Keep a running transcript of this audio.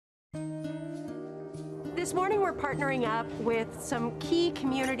This morning we're partnering up with some key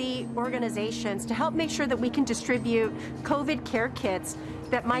community organizations to help make sure that we can distribute COVID care kits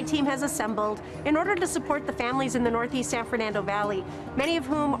that my team has assembled in order to support the families in the Northeast San Fernando Valley, many of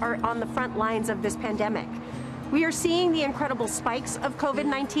whom are on the front lines of this pandemic. We are seeing the incredible spikes of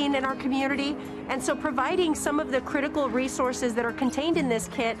COVID-19 in our community, and so providing some of the critical resources that are contained in this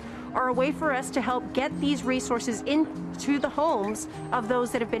kit are a way for us to help get these resources into the homes of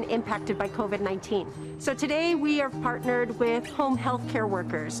those that have been impacted by COVID-19. So today we are partnered with home health care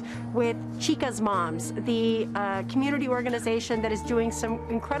workers, with Chica's Moms, the community organization that is doing some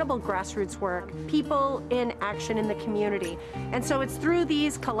incredible grassroots work, people in action in the community. And so it's through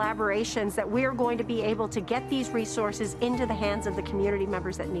these collaborations that we're going to be able to get these resources into the hands of the community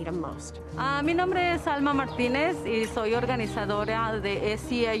members that need them most. Mi nombre es Alma Martínez y soy organizadora de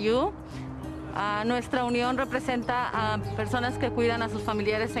SCIU. Nuestra unión representa a personas que cuidan a sus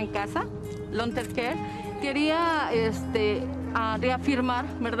familiares en casa, long-term care. Quería reafirmar,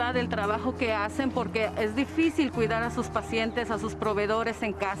 ¿verdad?, el trabajo que hacen, porque es difícil cuidar a sus pacientes, a sus proveedores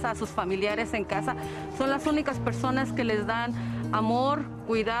en casa, a sus familiares en casa. Son las únicas personas que les dan amor,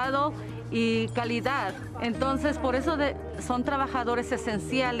 cuidado y calidad. Entonces, por eso son trabajadores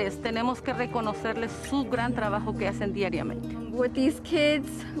esenciales. Tenemos que reconocerles su gran trabajo que hacen diariamente. With these kits,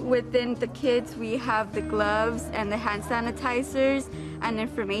 within the kits, we have the gloves and the hand sanitizers and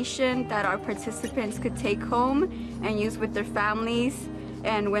information that our participants could take home and use with their families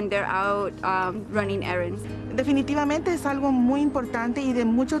and when they're out running errands. Definitivamente es algo muy importante y de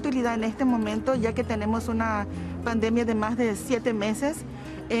mucha utilidad en este momento, ya que tenemos una pandemia de más de 7 meses.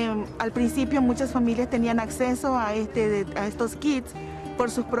 Al principio muchas familias tenían acceso a estos kits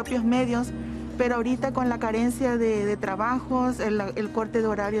por sus propios medios, pero ahorita con la carencia de trabajos, el corte de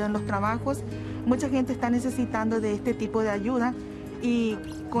horario en los trabajos, mucha gente está necesitando de este tipo de ayuda, y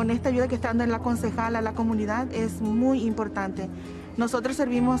con esta ayuda que está dando la concejal a la comunidad es muy importante. Nosotros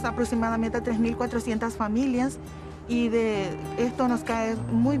servimos aproximadamente a 3.400 familias y de esto nos cae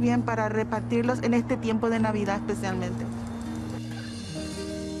muy bien para repartirlos en este tiempo de Navidad especialmente.